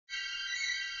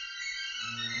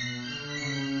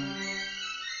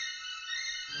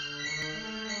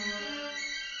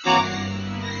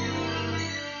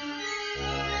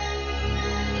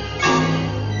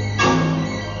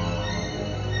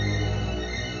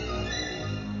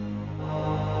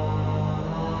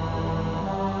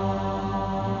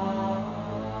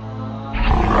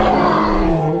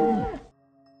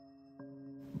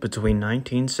Between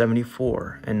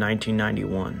 1974 and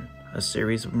 1991, a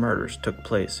series of murders took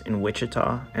place in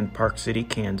Wichita and Park City,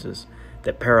 Kansas,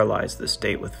 that paralyzed the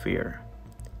state with fear.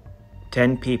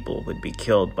 10 people would be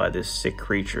killed by this sick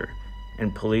creature,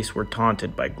 and police were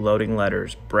taunted by gloating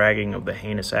letters bragging of the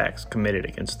heinous acts committed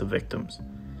against the victims.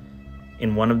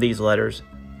 In one of these letters,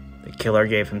 the killer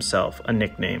gave himself a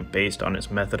nickname based on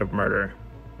his method of murder: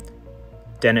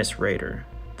 Dennis Rader,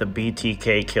 the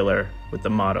BTK killer, with the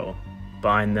motto,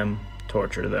 "Bind them,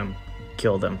 torture them,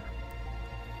 kill them."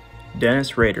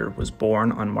 Dennis Rader was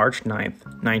born on March 9,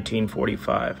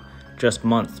 1945, just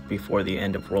months before the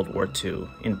end of World War II,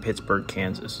 in Pittsburgh,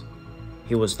 Kansas.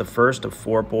 He was the first of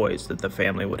 4 boys that the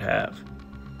family would have.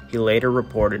 He later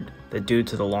reported that due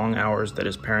to the long hours that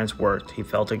his parents worked, he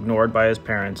felt ignored by his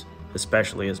parents,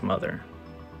 especially his mother.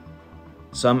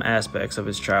 Some aspects of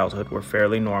his childhood were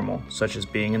fairly normal, such as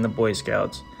being in the Boy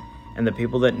Scouts, and the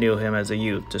people that knew him as a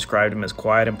youth described him as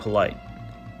quiet and polite.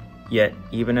 Yet,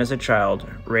 even as a child,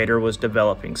 Rader was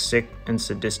developing sick and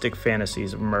sadistic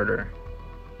fantasies of murder.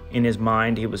 In his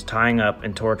mind, he was tying up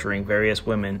and torturing various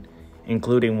women,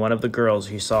 including one of the girls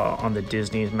he saw on the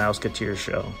Disney's Mouseketeer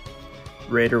show.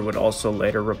 Rader would also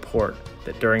later report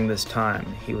that during this time,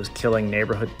 he was killing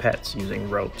neighborhood pets using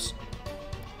ropes.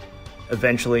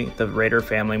 Eventually, the Rader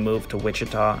family moved to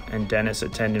Wichita, and Dennis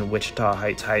attended Wichita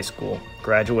Heights High School,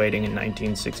 graduating in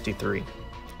 1963.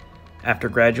 After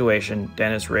graduation,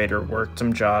 Dennis Rader worked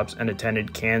some jobs and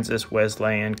attended Kansas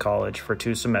Wesleyan College for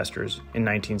 2 semesters in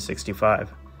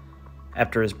 1965.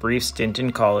 After his brief stint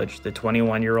in college, the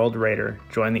 21-year-old Rader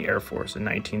joined the Air Force in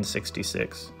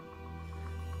 1966.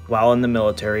 While in the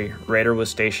military, Rader was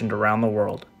stationed around the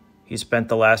world. He spent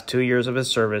the last 2 years of his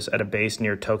service at a base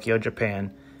near Tokyo,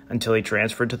 Japan, until he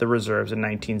transferred to the reserves in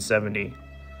 1970.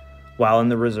 While in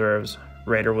the reserves,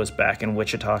 Rader was back in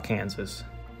Wichita, Kansas.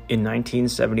 In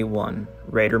 1971,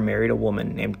 Rader married a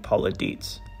woman named Paula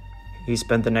Dietz. He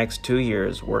spent the next 2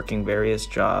 years working various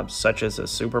jobs, such as a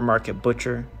supermarket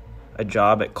butcher, a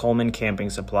job at Coleman Camping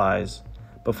Supplies,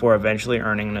 before eventually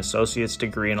earning an associate's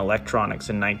degree in electronics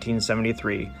in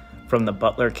 1973 from the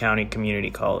Butler County Community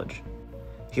College.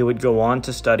 He would go on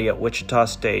to study at Wichita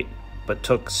State, but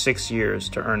took 6 years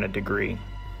to earn a degree.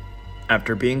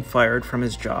 After being fired from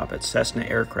his job at Cessna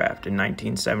Aircraft in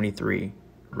 1973,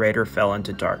 Rader fell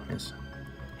into darkness.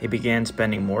 He began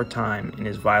spending more time in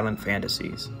his violent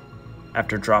fantasies.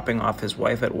 After dropping off his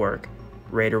wife at work,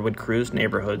 Rader would cruise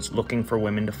neighborhoods looking for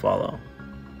women to follow.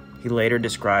 He later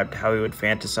described how he would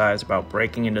fantasize about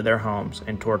breaking into their homes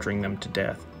and torturing them to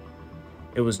death.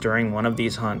 It was during one of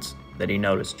these hunts that he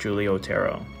noticed Julie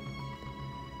Otero.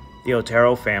 The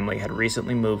Otero family had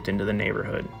recently moved into the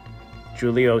neighborhood.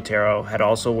 Julie Otero had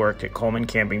also worked at Coleman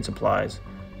Camping Supplies,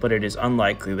 but it is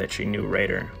unlikely that she knew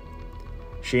Rader.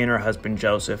 She and her husband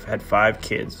Joseph had 5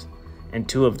 kids, and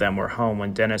 2 of them were home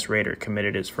when Dennis Rader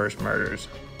committed his first murders.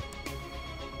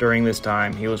 During this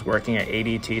time, he was working at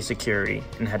ADT Security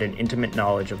and had an intimate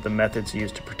knowledge of the methods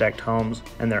used to protect homes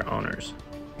and their owners.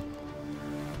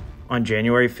 On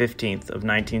January 15th of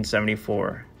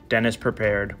 1974, Dennis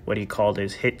prepared what he called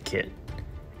his hit kit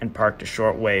and parked a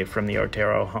short way from the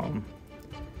Otero home.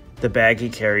 The bag he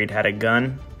carried had a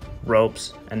gun,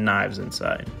 ropes, and knives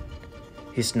inside.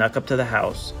 He snuck up to the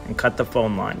house and cut the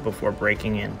phone line before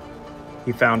breaking in.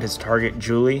 He found his target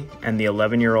Julie and the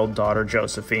 11-year-old daughter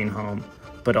Josephine home,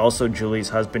 but also Julie's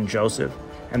husband Joseph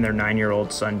and their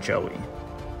 9-year-old son Joey.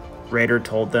 Rader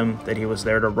told them that he was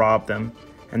there to rob them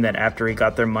and that after he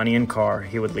got their money and car,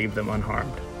 he would leave them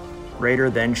unharmed.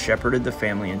 Rader then shepherded the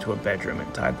family into a bedroom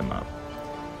and tied them up.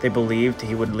 They believed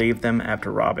he would leave them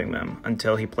after robbing them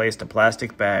until he placed a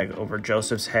plastic bag over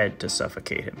Joseph's head to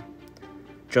suffocate him.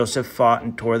 Joseph fought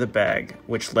and tore the bag,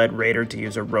 which led Rader to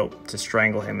use a rope to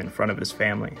strangle him in front of his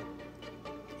family.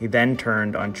 He then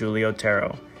turned on Julie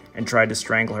Otero and tried to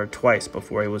strangle her twice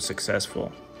before he was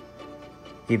successful.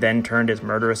 He then turned his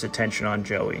murderous attention on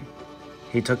Joey.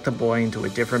 He took the boy into a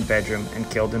different bedroom and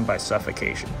killed him by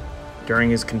suffocation.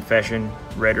 During his confession,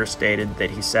 Rader stated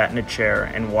that he sat in a chair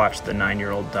and watched the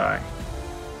 9-year-old die.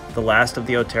 The last of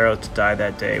the Oteros to die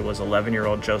that day was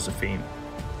 11-year-old Josephine.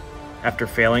 After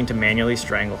failing to manually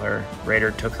strangle her,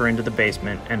 Rader took her into the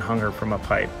basement and hung her from a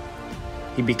pipe.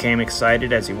 He became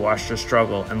excited as he watched her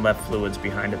struggle and left fluids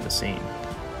behind at the scene.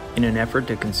 In an effort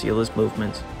to conceal his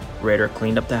movements, Rader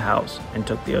cleaned up the house and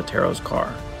took the Otero's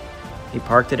car. He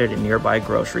parked it at a nearby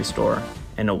grocery store,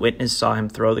 and a witness saw him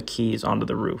throw the keys onto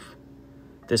the roof.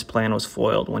 This plan was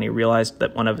foiled when he realized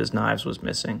that one of his knives was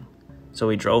missing, so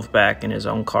he drove back in his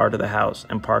own car to the house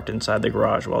and parked inside the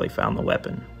garage while he found the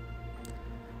weapon.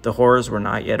 The horrors were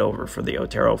not yet over for the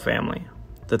Otero family.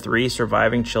 The 3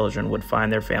 surviving children would find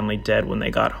their family dead when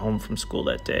they got home from school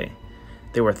that day.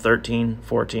 They were 13,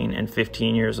 14, and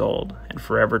 15 years old and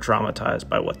forever traumatized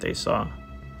by what they saw.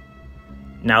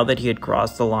 Now that he had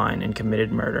crossed the line and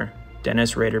committed murder,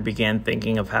 Dennis Rader began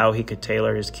thinking of how he could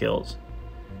tailor his kills.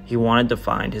 He wanted to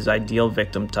find his ideal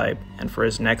victim type, and for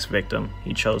his next victim,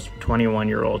 he chose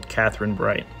 21-year-old Catherine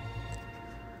Bright.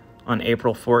 On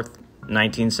April 4th,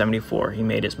 1974, he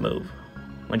made his move.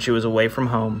 When she was away from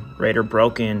home, Rader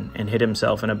broke in and hid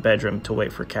himself in a bedroom to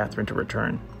wait for Catherine to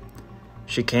return.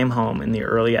 She came home in the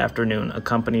early afternoon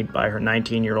accompanied by her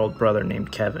 19-year-old brother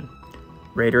named Kevin.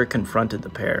 Rader confronted the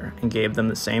pair and gave them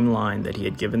the same line that he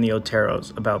had given the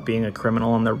Oteros about being a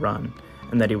criminal on the run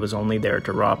and that he was only there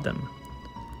to rob them.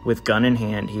 With gun in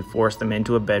hand, he forced them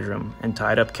into a bedroom and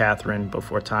tied up Catherine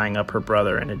before tying up her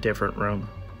brother in a different room.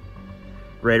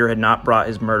 Rader had not brought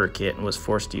his murder kit and was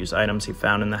forced to use items he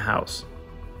found in the house.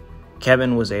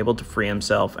 Kevin was able to free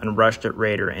himself and rushed at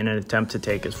Rader in an attempt to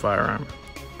take his firearm.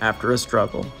 After a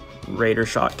struggle, Rader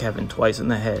shot Kevin twice in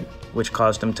the head, which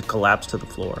caused him to collapse to the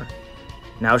floor.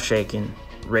 Now shaken,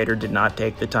 Rader did not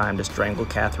take the time to strangle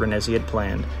Catherine as he had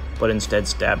planned, but instead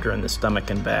stabbed her in the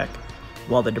stomach and back.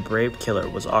 While the depraved killer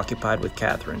was occupied with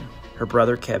Catherine, her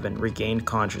brother Kevin regained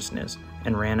consciousness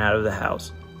and ran out of the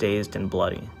house, dazed and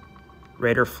bloody.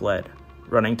 Rader fled,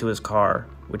 running to his car,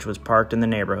 which was parked in the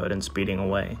neighborhood and speeding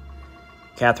away.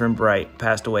 Catherine Bright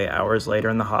passed away hours later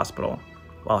in the hospital,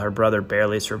 while her brother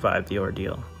barely survived the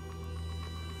ordeal.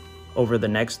 Over the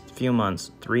next few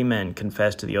months, 3 men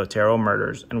confessed to the Otero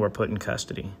murders and were put in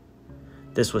custody.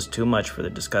 This was too much for the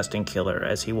disgusting killer,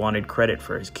 as he wanted credit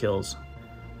for his kills.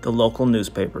 The local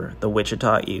newspaper, the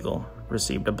Wichita Eagle,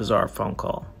 received a bizarre phone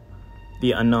call.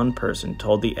 The unknown person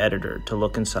told the editor to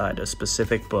look inside a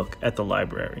specific book at the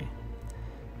library.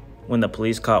 When the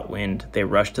police caught wind, they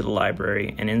rushed to the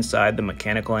library, and inside the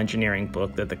mechanical engineering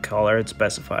book that the caller had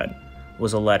specified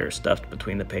was a letter stuffed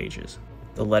between the pages.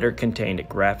 The letter contained a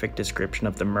graphic description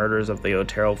of the murders of the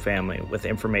Otero family with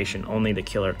information only the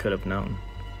killer could have known.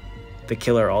 The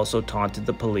killer also taunted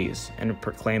the police and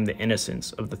proclaimed the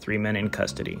innocence of the 3 men in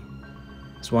custody.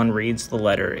 As one reads the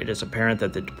letter, it is apparent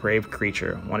that the depraved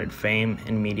creature wanted fame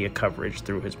and media coverage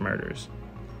through his murders.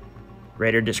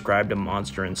 Rader described a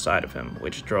monster inside of him,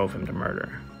 which drove him to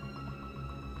murder.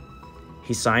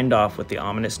 He signed off with the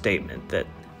ominous statement that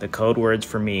the code words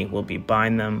for me will be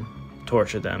bind them,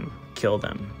 torture them, kill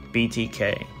them,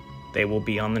 BTK. They will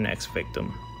be on the next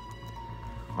victim.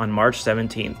 On March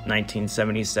 17,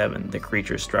 1977, the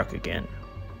creature struck again.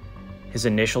 His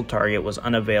initial target was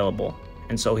unavailable,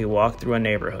 and so he walked through a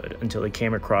neighborhood until he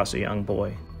came across a young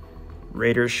boy.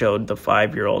 Rader showed the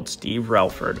 5-year-old Steve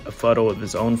Relford a photo of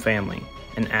his own family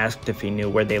and asked if he knew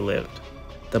where they lived.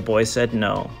 The boy said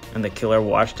no, and the killer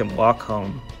watched him walk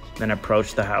home, then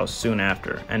approached the house soon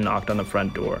after and knocked on the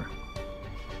front door.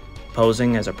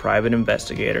 Posing as a private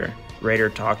investigator, Rader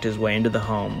talked his way into the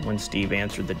home when Steve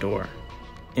answered the door.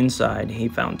 Inside, he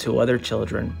found 2 other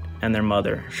children and their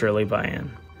mother, Shirley Vian.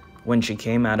 When she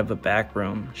came out of a back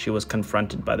room, she was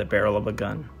confronted by the barrel of a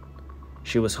gun.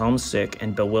 She was homesick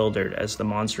and bewildered as the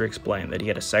monster explained that he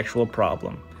had a sexual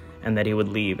problem and that he would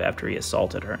leave after he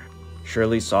assaulted her.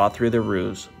 Shirley saw through the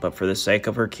ruse, but for the sake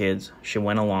of her kids, she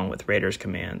went along with Rader's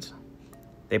commands.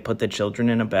 They put the children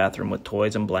in a bathroom with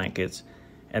toys and blankets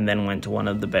and then went to one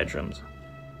of the bedrooms.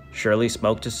 Shirley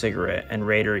smoked a cigarette, and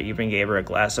Rader even gave her a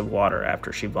glass of water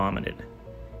after she vomited.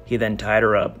 He then tied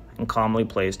her up and calmly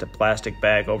placed a plastic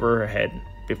bag over her head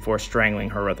before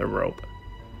strangling her with a rope.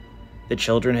 The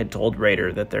children had told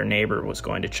Rader that their neighbor was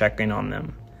going to check in on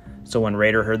them, so when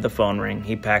Rader heard the phone ring,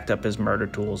 he packed up his murder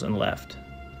tools and left.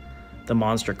 The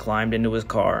monster climbed into his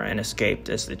car and escaped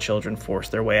as the children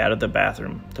forced their way out of the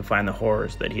bathroom to find the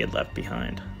horrors that he had left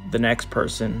behind. The next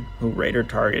person who Rader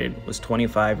targeted was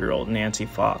 25-year-old Nancy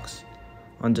Fox.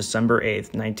 On December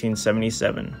 8,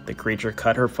 1977, the creature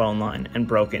cut her phone line and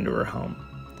broke into her home.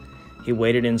 He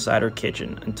waited inside her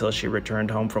kitchen until she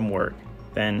returned home from work.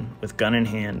 Then, with gun in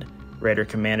hand, Rader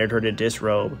commanded her to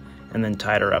disrobe and then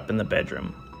tied her up in the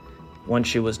bedroom. Once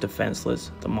she was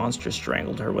defenseless, the monster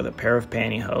strangled her with a pair of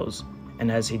pantyhose,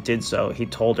 and as he did so, he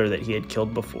told her that he had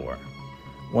killed before.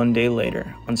 One day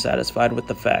later, unsatisfied with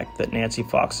the fact that Nancy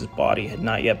Fox's body had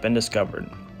not yet been discovered,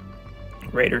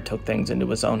 Rader took things into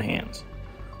his own hands.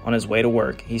 On his way to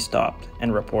work, he stopped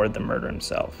and reported the murder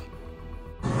himself.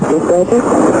 Dispatcher?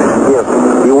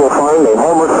 Yes, you will find a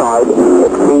homicide at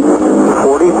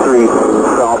 843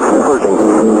 South Pershing.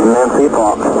 Nancy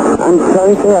Fox. I'm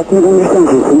sorry, sir, I can't understand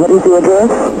you. What is the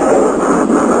address?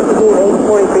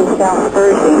 843 South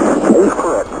Pershing. That is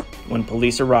correct. When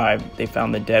police arrived, they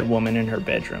found the dead woman in her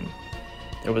bedroom.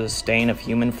 There was a stain of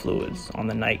human fluids on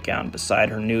the nightgown beside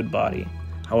her nude body.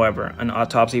 However, an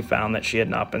autopsy found that she had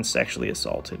not been sexually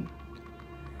assaulted.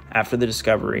 After the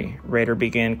discovery, Rader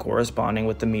began corresponding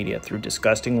with the media through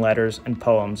disgusting letters and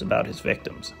poems about his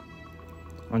victims.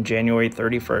 On January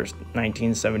 31,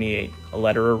 1978, a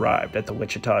letter arrived at the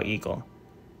Wichita Eagle.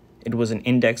 It was an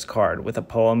index card with a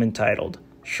poem entitled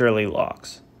Shirley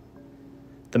Locks.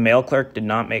 The mail clerk did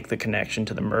not make the connection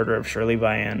to the murder of Shirley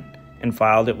Vian and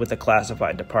filed it with the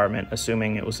classified department,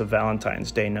 assuming it was a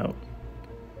Valentine's Day note.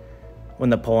 When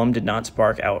the poem did not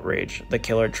spark outrage, the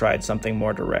killer tried something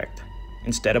more direct.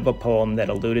 Instead of a poem that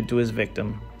alluded to his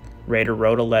victim, Rader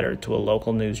wrote a letter to a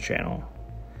local news channel.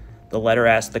 The letter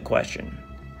asked the question,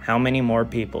 "How many more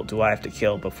people do I have to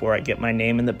kill before I get my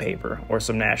name in the paper or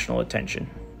some national attention?"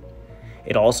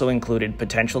 It also included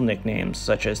potential nicknames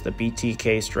such as the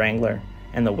BTK Strangler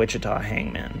and the Wichita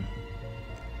Hangman.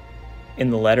 In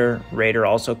the letter, Rader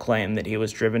also claimed that he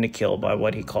was driven to kill by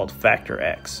what he called Factor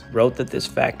X. Wrote that this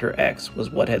Factor X was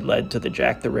what had led to the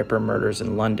Jack the Ripper murders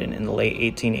in London in the late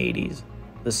 1880s,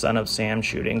 the Son of Sam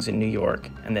shootings in New York,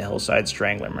 and the Hillside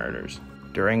Strangler murders.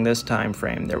 During this time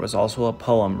frame, there was also a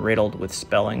poem riddled with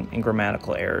spelling and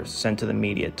grammatical errors sent to the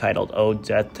media titled "Ode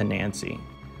Death to Nancy."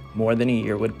 More than a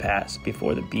year would pass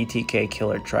before the BTK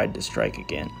killer tried to strike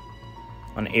again.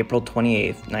 On April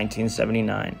 28,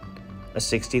 1979, a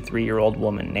 63-year-old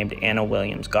woman named Anna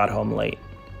Williams got home late.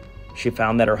 She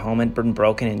found that her home had been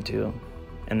broken into,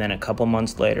 and then a couple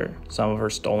months later, some of her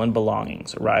stolen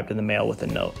belongings arrived in the mail with a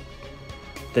note.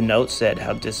 The note said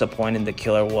how disappointed the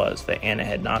killer was that Anna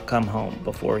had not come home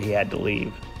before he had to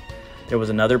leave. There was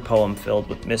another poem filled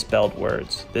with misspelled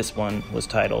words. This one was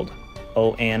titled,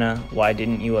 "Oh Anna, why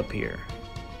didn't you appear?"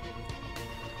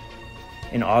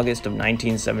 In August of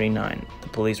 1979, the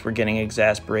police were getting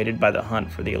exasperated by the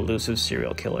hunt for the elusive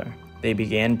serial killer. They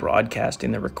began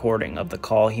broadcasting the recording of the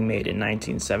call he made in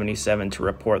 1977 to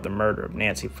report the murder of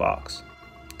Nancy Fox.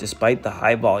 Despite the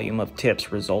high volume of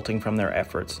tips resulting from their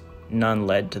efforts, none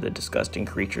led to the disgusting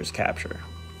creature's capture.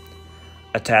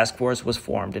 A task force was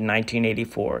formed in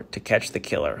 1984 to catch the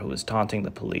killer who was taunting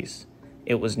the police.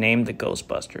 It was named the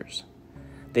Ghostbusters.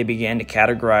 They began to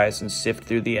categorize and sift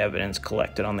through the evidence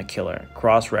collected on the killer,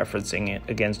 cross-referencing it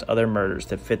against other murders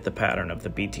that fit the pattern of the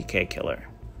BTK killer.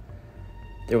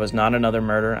 There was not another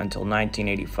murder until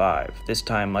 1985, this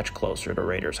time much closer to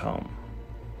Rader's home.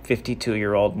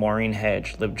 52-year-old Maureen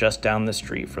Hedge lived just down the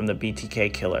street from the BTK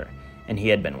killer, and he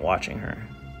had been watching her.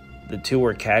 The two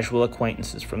were casual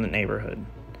acquaintances from the neighborhood,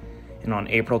 and on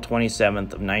April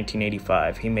 27th of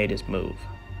 1985, he made his move.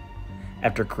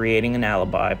 After creating an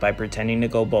alibi by pretending to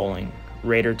go bowling,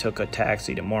 Rader took a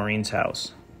taxi to Maureen's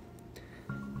house.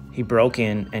 He broke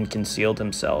in and concealed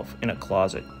himself in a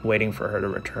closet, waiting for her to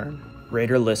return.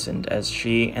 Rader listened as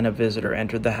she and a visitor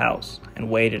entered the house and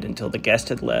waited until the guest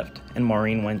had left and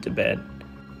Maureen went to bed.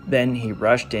 Then he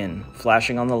rushed in,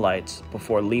 flashing on the lights,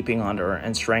 before leaping onto her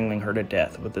and strangling her to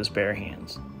death with his bare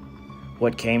hands.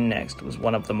 What came next was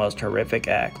one of the most horrific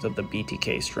acts of the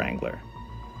BTK Strangler.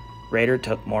 Rader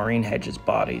took Maureen Hedges'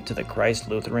 body to the Christ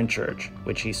Lutheran Church,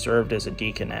 which he served as a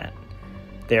deacon at.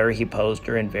 There he posed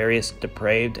her in various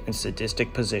depraved and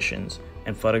sadistic positions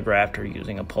and photographed her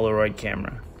using a Polaroid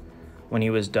camera. When he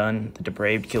was done, the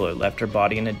depraved killer left her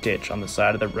body in a ditch on the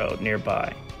side of the road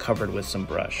nearby, covered with some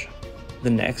brush. The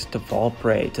next to fall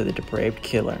prey to the depraved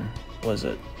killer was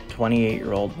a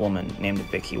 28-year-old woman named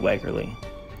Vicki Wegerly.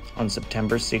 On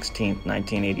September 16,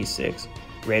 1986,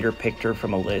 Rader picked her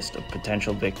from a list of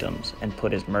potential victims and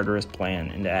put his murderous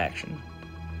plan into action.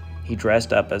 He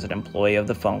dressed up as an employee of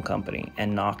the phone company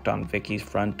and knocked on Vicki's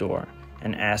front door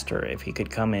and asked her if he could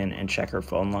come in and check her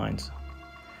phone lines.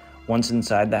 Once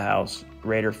inside the house,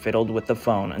 Rader fiddled with the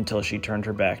phone until she turned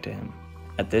her back to him.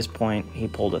 At this point, he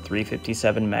pulled a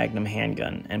 .357 Magnum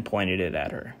handgun and pointed it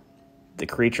at her. The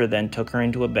creature then took her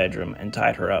into a bedroom and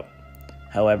tied her up.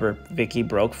 However, Vicki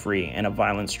broke free and a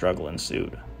violent struggle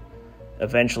ensued.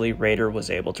 Eventually, Rader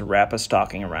was able to wrap a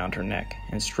stocking around her neck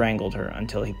and strangled her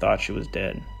until he thought she was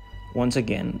dead. Once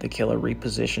again, the killer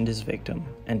repositioned his victim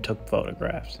and took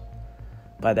photographs.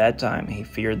 By that time, he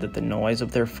feared that the noise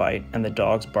of their fight and the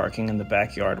dogs barking in the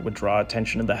backyard would draw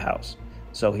attention to the house,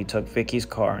 so he took Vicki's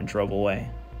car and drove away.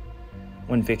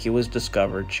 When Vicki was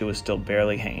discovered, she was still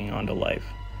barely hanging on to life.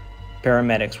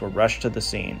 Paramedics were rushed to the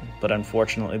scene, but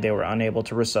unfortunately they were unable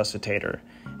to resuscitate her,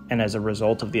 and as a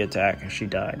result of the attack, she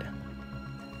died.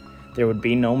 There would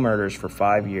be no murders for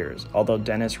 5 years, although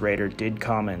Dennis Rader did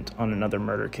comment on another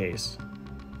murder case.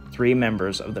 3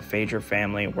 members of the Fager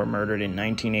family were murdered in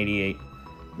 1988.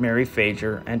 Mary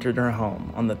Fager entered her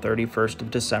home on the 31st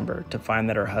of December to find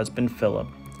that her husband Philip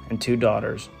and 2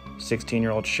 daughters,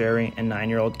 16-year-old Sherry and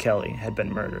 9-year-old Kelly had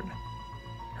been murdered.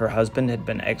 Her husband had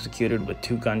been executed with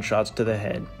 2 gunshots to the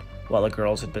head, while the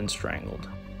girls had been strangled.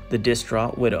 The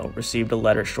distraught widow received a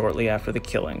letter shortly after the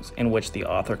killings in which the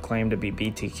author claimed to be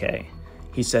BTK.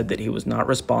 He said that he was not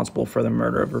responsible for the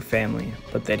murder of her family,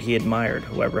 but that he admired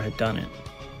whoever had done it.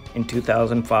 In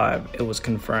 2005, it was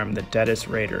confirmed that Dennis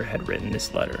Rader had written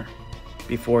this letter.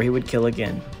 Before he would kill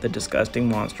again, the disgusting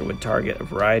monster would target a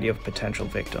variety of potential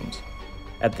victims.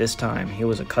 At this time, he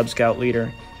was a Cub Scout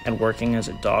leader and working as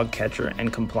a dog catcher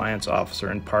and compliance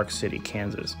officer in Park City,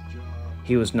 Kansas.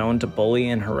 He was known to bully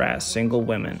and harass single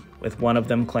women, with one of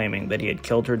them claiming that he had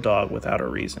killed her dog without a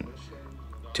reason.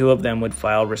 2 of them would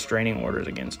file restraining orders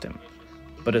against him,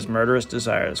 but his murderous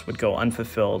desires would go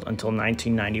unfulfilled until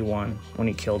 1991, when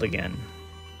he killed again.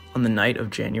 On the night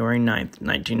of January 9,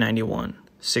 1991,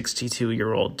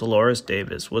 62-year-old Dolores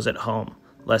Davis was at home,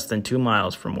 less than 2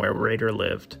 miles from where Rader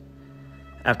lived.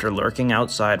 After lurking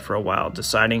outside for a while,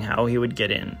 deciding how he would get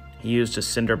in, he used a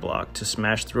cinder block to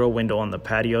smash through a window on the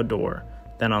patio door,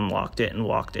 then unlocked it and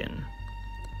walked in.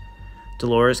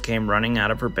 Dolores came running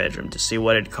out of her bedroom to see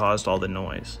what had caused all the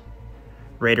noise.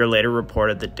 Rader later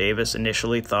reported that Davis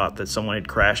initially thought that someone had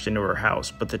crashed into her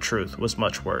house, but the truth was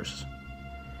much worse.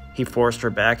 He forced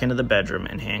her back into the bedroom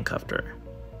and handcuffed her.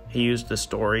 He used the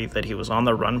story that he was on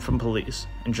the run from police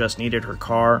and just needed her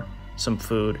car, some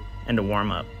food, and to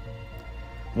warm up.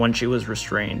 Once she was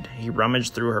restrained, he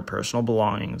rummaged through her personal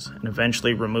belongings and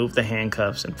eventually removed the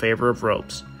handcuffs in favor of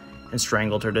ropes and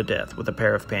strangled her to death with a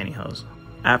pair of pantyhose.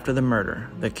 After the murder,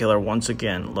 the killer once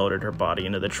again loaded her body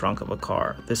into the trunk of a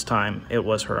car. This time, it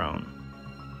was her own.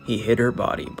 He hid her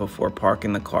body before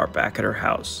parking the car back at her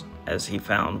house, as he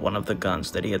found one of the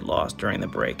guns that he had lost during the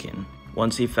break-in.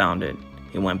 Once he found it,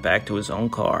 he went back to his own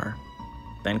car,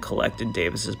 then collected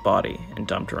Davis's body and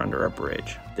dumped her under a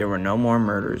bridge. There were no more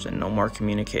murders and no more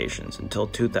communications until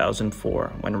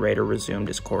 2004, when Rader resumed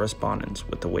his correspondence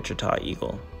with the Wichita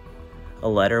Eagle. A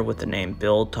letter with the name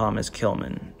Bill Thomas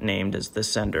Kilman, named as the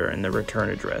sender and the return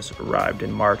address, arrived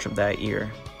in March of that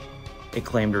year. It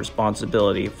claimed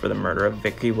responsibility for the murder of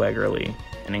Vicki Wegerle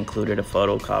and included a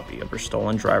photocopy of her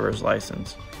stolen driver's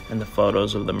license and the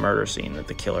photos of the murder scene that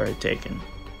the killer had taken.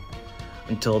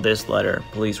 Until this letter,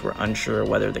 police were unsure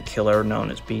whether the killer known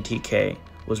as BTK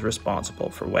was responsible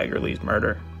for Wegerle's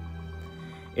murder.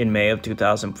 In May of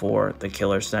 2004, the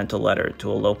killer sent a letter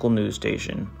to a local news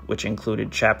station which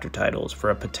included chapter titles for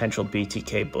a potential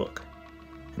BTK book.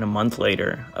 And a month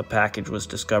later, a package was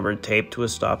discovered taped to a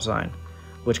stop sign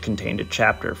which contained a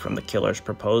chapter from the killer's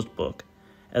proposed book,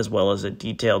 as well as a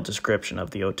detailed description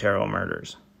of the Otero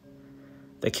murders.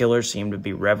 The killer seemed to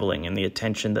be reveling in the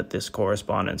attention that this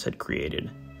correspondence had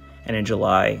created, and in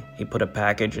July, he put a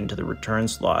package into the return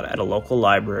slot at a local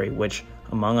library which,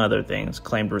 among other things,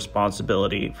 claimed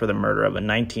responsibility for the murder of a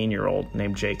 19-year-old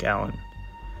named Jake Allen.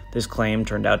 This claim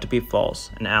turned out to be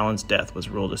false, and Allen's death was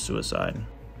ruled a suicide.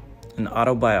 An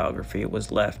autobiography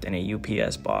was left in a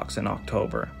UPS box in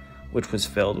October, which was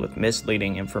filled with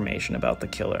misleading information about the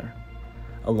killer.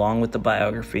 Along with the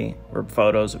biography were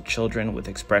photos of children with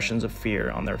expressions of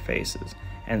fear on their faces,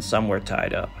 and some were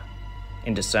tied up.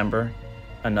 In December,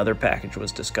 another package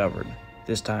was discovered.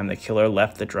 This time the killer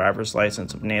left the driver's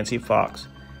license of Nancy Fox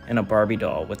and a Barbie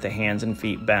doll with the hands and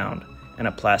feet bound and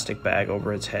a plastic bag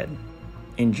over its head.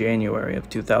 In January of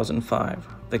 2005,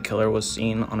 the killer was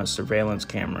seen on a surveillance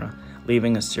camera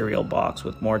leaving a cereal box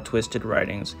with more twisted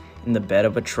writings in the bed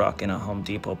of a truck in a Home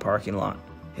Depot parking lot.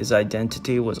 His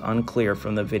identity was unclear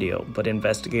from the video, but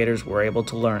investigators were able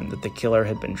to learn that the killer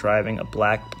had been driving a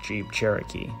black Jeep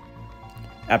Cherokee.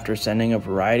 After sending a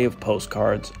variety of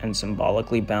postcards and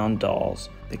symbolically bound dolls,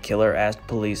 the killer asked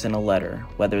police in a letter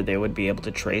whether they would be able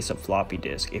to trace a floppy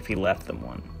disk if he left them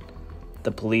one.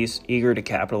 The police, eager to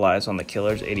capitalize on the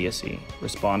killer's idiocy,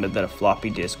 responded that a floppy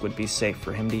disk would be safe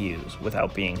for him to use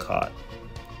without being caught.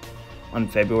 On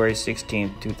February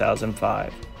 16,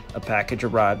 2005, a package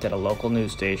arrived at a local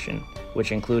news station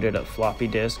which included a floppy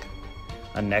disk,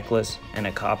 a necklace, and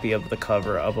a copy of the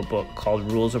cover of a book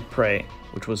called Rules of Prey,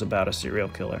 which was about a serial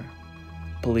killer.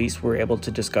 Police were able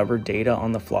to discover data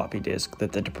on the floppy disk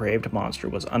that the depraved monster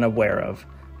was unaware of,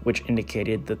 which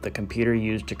indicated that the computer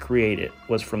used to create it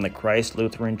was from the Christ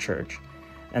Lutheran Church,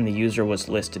 and the user was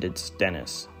listed as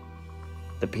Dennis.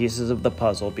 The pieces of the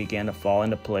puzzle began to fall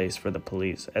into place for the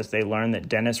police as they learned that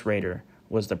Dennis Rader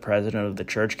was the president of the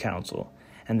church council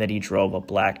and that he drove a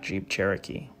black Jeep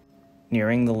Cherokee.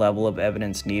 Nearing the level of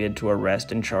evidence needed to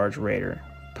arrest and charge Rader,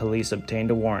 police obtained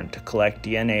a warrant to collect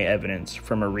DNA evidence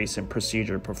from a recent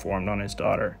procedure performed on his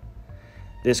daughter.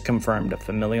 This confirmed a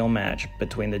familial match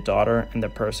between the daughter and the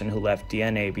person who left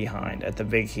DNA behind at the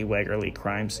Vicky Wegerle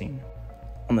crime scene.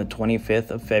 On the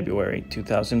 25th of February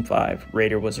 2005,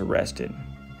 Rader was arrested.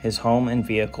 His home and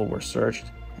vehicle were searched,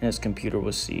 and his computer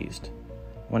was seized.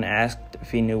 When asked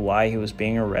if he knew why he was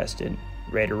being arrested,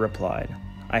 Rader replied,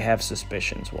 "I have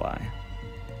suspicions why."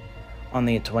 On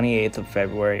the 28th of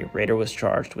February, Rader was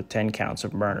charged with 10 counts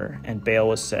of murder, and bail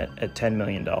was set at $10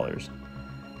 million.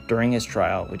 During his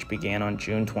trial, which began on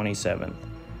June 27th,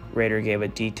 Rader gave a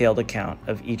detailed account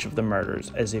of each of the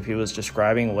murders as if he was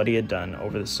describing what he had done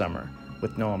over the summer,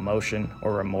 with no emotion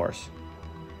or remorse.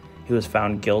 He was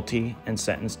found guilty and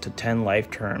sentenced to 10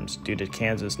 life terms due to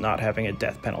Kansas not having a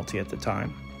death penalty at the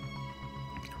time.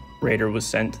 Rader was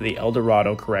sent to the El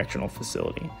Dorado Correctional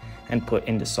Facility and put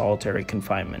into solitary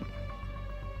confinement.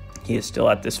 He is still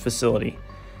at this facility,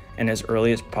 and his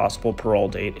earliest possible parole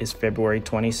date is February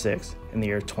 26th in the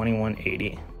year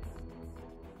 2180.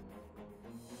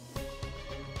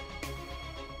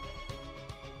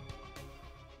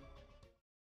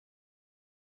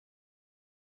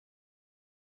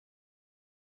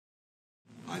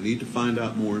 I need to find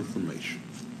out more information.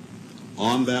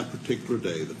 On that particular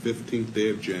day, the 15th day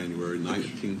of January,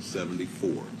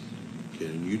 1974,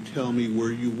 can you tell me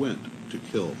where you went to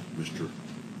kill Mr.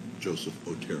 Joseph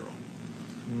Otero?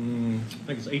 I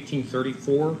think it's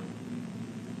 1834,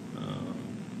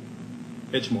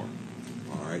 Edgemore.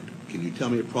 All right. Can you tell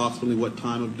me approximately what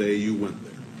time of day you went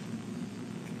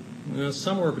there?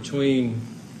 Somewhere between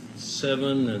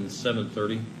 7 and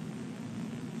 7:30.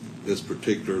 This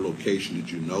particular location,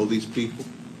 did you know these people?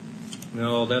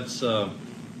 No, that's no,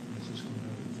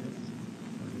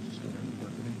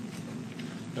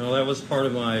 that was part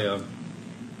of my,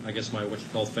 I guess my what you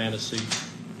call fantasy.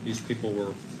 These people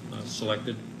were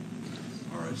selected.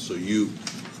 All right. So you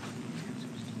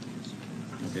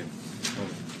Okay.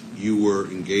 you were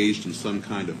engaged in some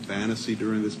kind of fantasy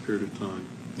during this period of time?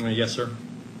 Yes, sir.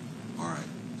 All right.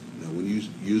 Now, when you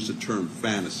use the term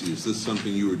fantasy, is this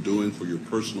something you were doing for your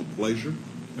personal pleasure?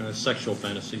 Sexual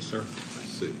fantasy, sir. I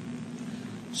see.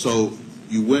 So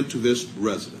you went to this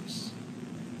residence,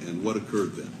 and what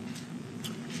occurred then?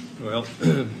 Well,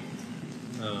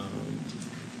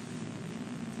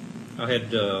 I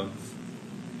had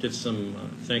did some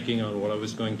thinking on what I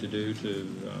was going to do to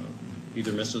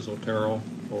either Mrs. Otero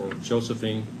or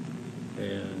Josephine,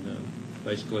 and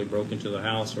basically broke into the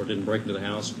house, or didn't break into the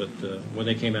house, but when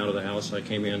they came out of the house, I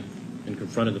came in and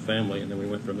confronted the family, and then we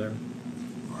went from there.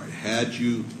 All right. Had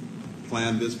you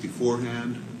planned this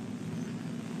beforehand?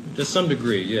 To some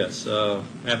degree, yes.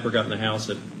 After I got in the house,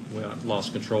 I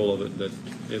lost control of it, but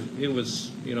it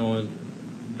was, you know, in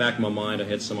the back of my mind, I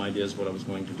had some ideas what I was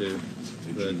going to do,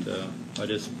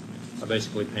 but I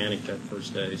basically panicked that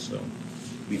first day. So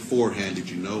Beforehand, did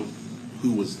you know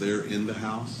who was there in the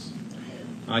house?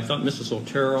 I thought Mrs.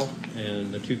 Otero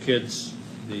and the two kids,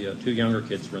 the two younger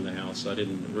kids, were in the house. I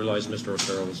didn't realize Mr.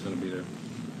 Otero was going to be there.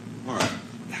 All right.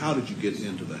 How did you get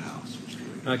into the house, Mr.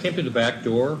 Wade? I came to the back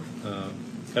door,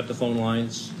 cut the phone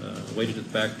lines, waited at the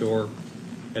back door,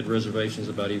 had reservations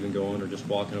about even going or just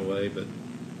walking away, but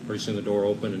pretty soon the door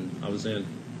opened and I was in.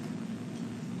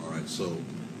 All right. So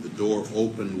the door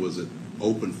opened. Was it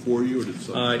open for you, or did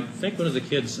something? I think one of the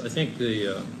kids, I think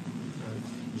the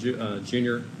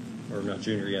junior, or not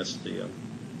junior, yes, the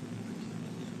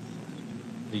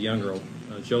younger,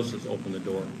 Joseph, opened the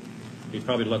door. He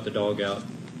probably let the dog out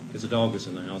because the dog was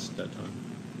in the house at that time.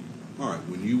 All right.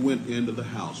 When you went into the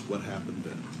house, what happened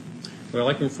then? Well,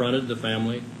 I confronted the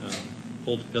family,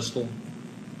 pulled a pistol,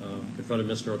 confronted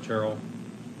Mr. Otero,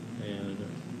 and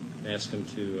asked him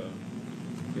to,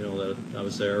 you know, that I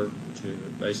was there to,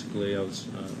 basically, I was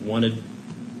wanted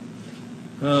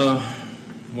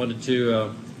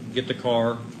to get the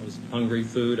car. I was hungry,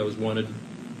 food, I was wanted,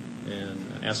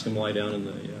 and asked him to lie down in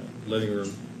the living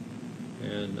room.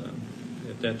 And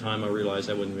at that time, I realized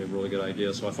that wouldn't be a really good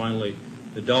idea. So I finally,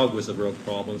 the dog was the real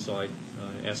problem, so I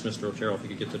asked Mr. Otero if he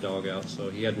could get the dog out. So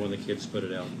he had one of the kids put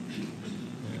it out.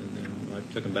 And then I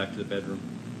took him back to the bedroom.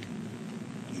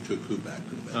 You took who back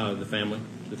to the bedroom? The family,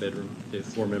 to the bedroom, the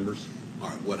 4 members. All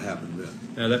right. What happened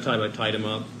then? At that time, I tied him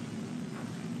up.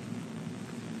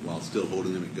 While still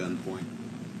holding him at gunpoint?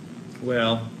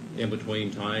 Well, in between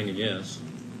tying and yes.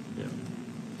 Yeah.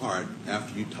 All right.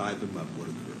 After you tied them up, what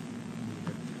occurred?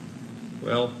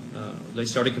 Well, they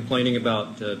started complaining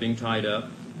about being tied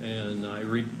up, and I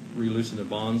re-loosened the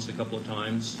bonds a couple of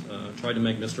times. Tried to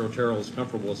make Mr. Otero as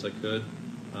comfortable as I could.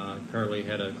 Apparently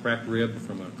had a cracked rib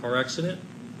from a car accident,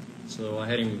 so I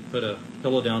had him put a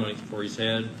pillow down for his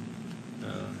head.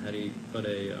 Had he put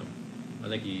a, I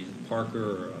think he Parker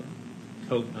or a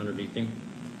coat underneath him.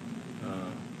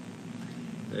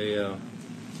 they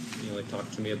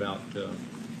talked to me about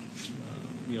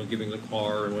giving the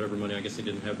car and whatever money. I guess they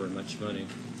didn't have very much money,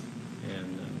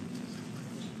 and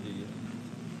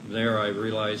there I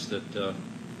realized that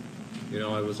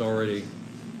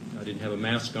I didn't have a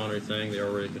mask on or anything. They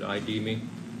already could ID me,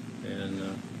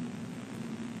 and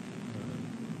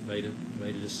made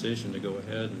a decision to go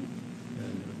ahead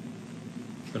and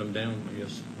put them down, I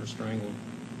guess, or strangle them.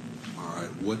 All right.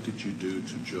 What did you do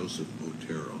to Joseph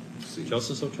Otero Sr.?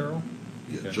 Joseph Otero?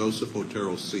 Yeah, Okay. Joseph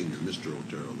Otero Sr., Mr.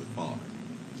 Otero, the father.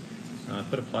 I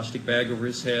put a plastic bag over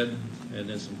his head and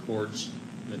then some cords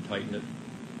and then tightened it.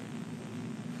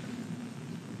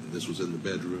 This was in the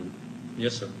bedroom?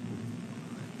 Yes, sir.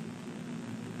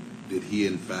 Did he,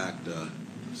 in fact,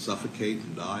 suffocate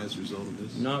and die as a result of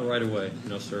this? Not right away.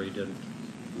 No, sir, he didn't.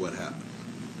 What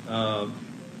happened?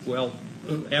 Well,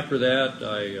 after that,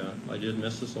 I did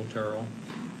Mrs. Otero.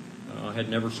 I had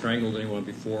never strangled anyone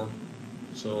before,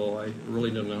 so I really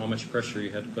didn't know how much pressure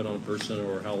you had to put on a person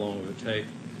or how long it would take.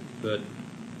 But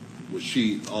Was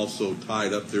she also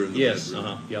tied up there in the yes,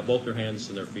 bedroom? yeah, both her hands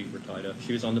and their feet were tied up.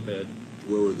 She was on the bed.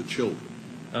 Where were the children?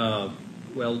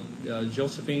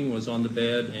 Josephine was on the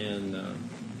bed and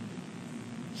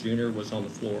Junior was on the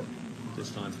floor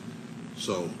this time.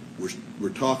 So we're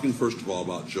talking, first of all,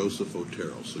 about Joseph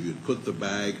Otero. So you'd put the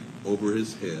bag over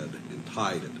his head and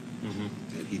tied it,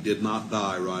 and he did not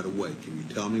die right away. Can you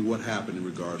tell me what happened in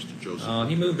regards to Joseph?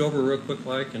 He moved over real quick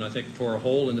like, and I think tore a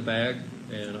hole in the bag,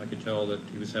 and I could tell that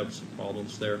he was having some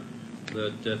problems there.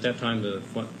 But at that time, the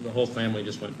whole family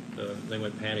just went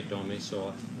panicked on me,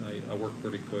 so I worked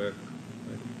pretty quick.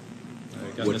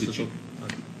 I got What Mrs. did you?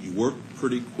 You worked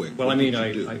pretty quick. Well, What I mean,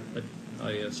 did you do?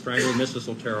 I strangled Mrs.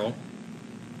 Otero,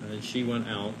 and she went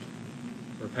out,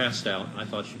 or passed out. I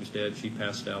thought she was dead. She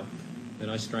passed out. Then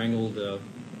I strangled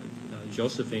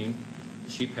Josephine.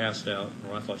 She passed out,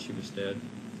 or I thought she was dead.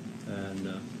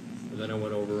 And then I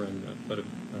went over and put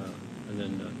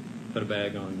a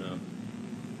bag on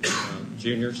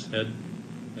Junior's head,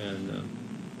 and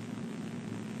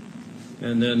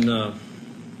then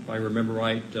if I remember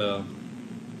right,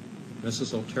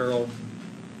 Mrs. Otero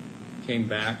came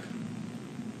back.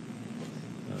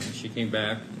 She came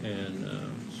back and.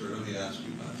 Sir, let me ask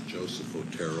you about Joseph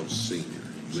Otero Sr. You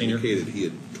Senior? indicated he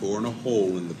had torn a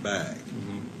hole in the bag.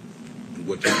 And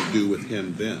what did you do with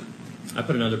him then? I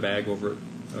put another bag over it,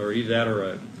 or either that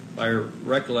or if I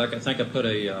recollect, I think I put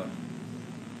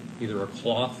either a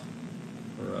cloth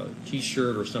or a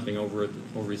T-shirt or something over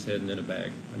his head, and then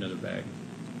another bag,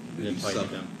 and then tighten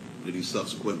it down. Did he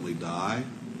subsequently die?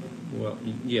 Well,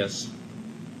 yes.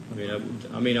 I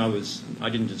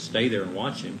didn't just stay there and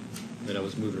watch him. Then I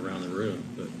was moving around the room.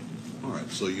 But All right,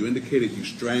 so you indicated you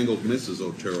strangled Mrs.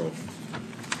 Otero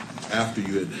after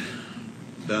you had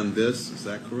done this. Is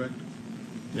that correct?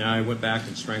 now I went back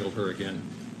and strangled her again,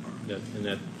 and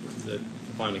that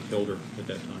finally killed her at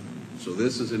that time. So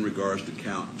this is in regards to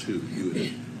count 2. You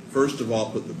had, first of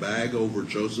all, put the bag over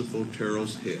Joseph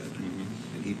Otero's head,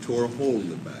 and he tore a hole in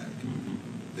the bag.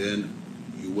 Then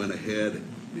you went ahead.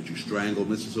 Did you strangle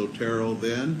Mrs. Otero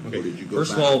then, Okay. or did you go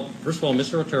First back? of all,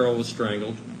 Mr. Otero was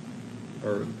strangled,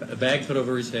 or a bag put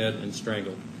over his head and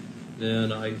strangled.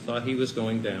 Then I thought he was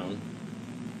going down,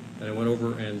 and I went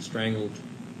over and strangled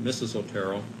Mrs.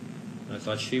 Otero. I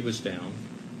thought she was down.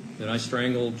 Then I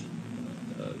strangled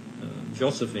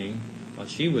Josephine, thought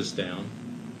she was down,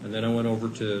 and then I went over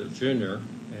to Junior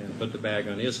and put the bag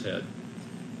on his head.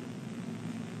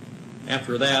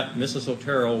 After that, Mrs.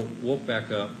 Otero woke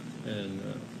back up, and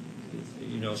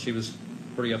she was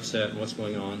pretty upset and what's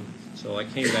going on. So I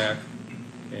came back,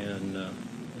 and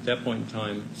at that point in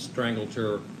time, strangled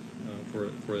her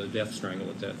for a death strangle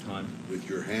at that time. With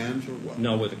your hands or what?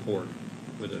 No, with a cord,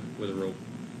 with a rope.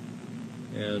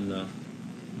 And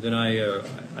then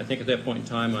I think at that point in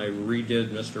time, I redid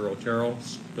Mr. Otero,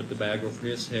 put the bag over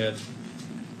his head,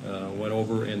 went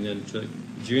over, and then took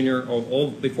Junior.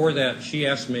 Before that, she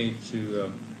asked me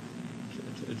to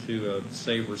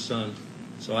save her son,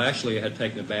 so I actually had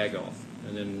taken the bag off,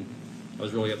 and then I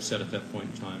was really upset at that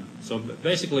point in time. So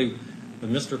basically,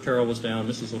 when Mr. Otero was down,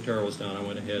 Mrs. Otero was down, I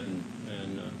went ahead and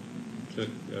took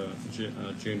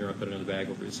Junior. I put another bag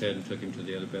over his head and took him to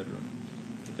the other bedroom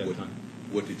at that time.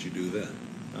 What did you do then?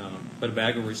 Put a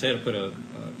bag over his head. I put a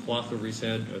cloth over his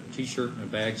head, a T-shirt, and a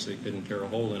bag so he couldn't tear a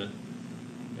hole in it.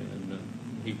 And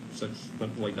he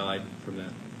subsequently died from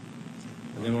that.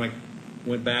 And then when I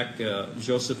went back,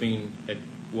 Josephine had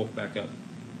woke back up.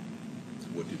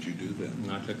 What did you do then?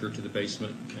 And I took her to the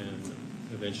basement and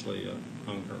eventually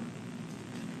hung her.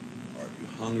 All right, you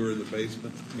hung her in the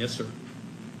basement? Yes, sir.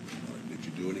 All right, did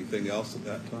you do anything else at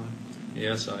that time?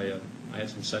 Yes, I had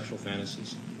some sexual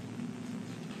fantasies.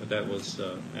 that was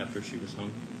after she was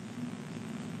hung.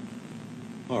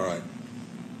 All right.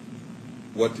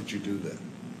 What did you do then?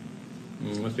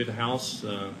 Went through the house,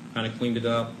 kind of cleaned it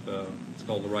up. It's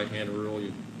called the right-hand rule.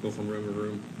 You go from room to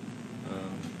room.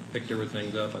 Picked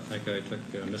everything up. I think I took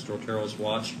Mr. Otero's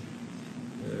watch.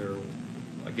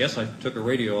 I guess I took a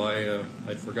radio.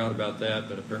 I forgot about that,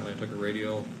 but apparently I took a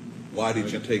radio. Why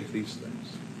did you take these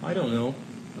things? I don't know.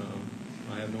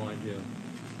 I have no idea.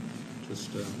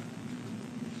 Just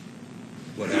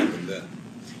What happened then?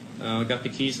 I got the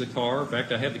keys to the car. In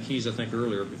fact, I had the keys, I think,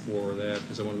 earlier before that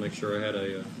because I wanted to make sure I had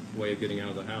a way of getting out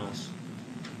of the house.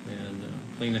 And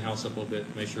clean the house up a little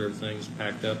bit, make sure everything's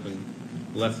packed up, and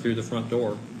left through the front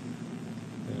door.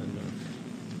 And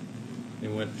they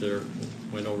went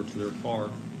over to their car,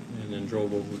 and then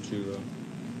drove over to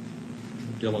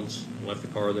Dillon's and left the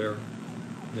car there.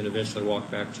 Then eventually walked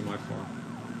back to my car.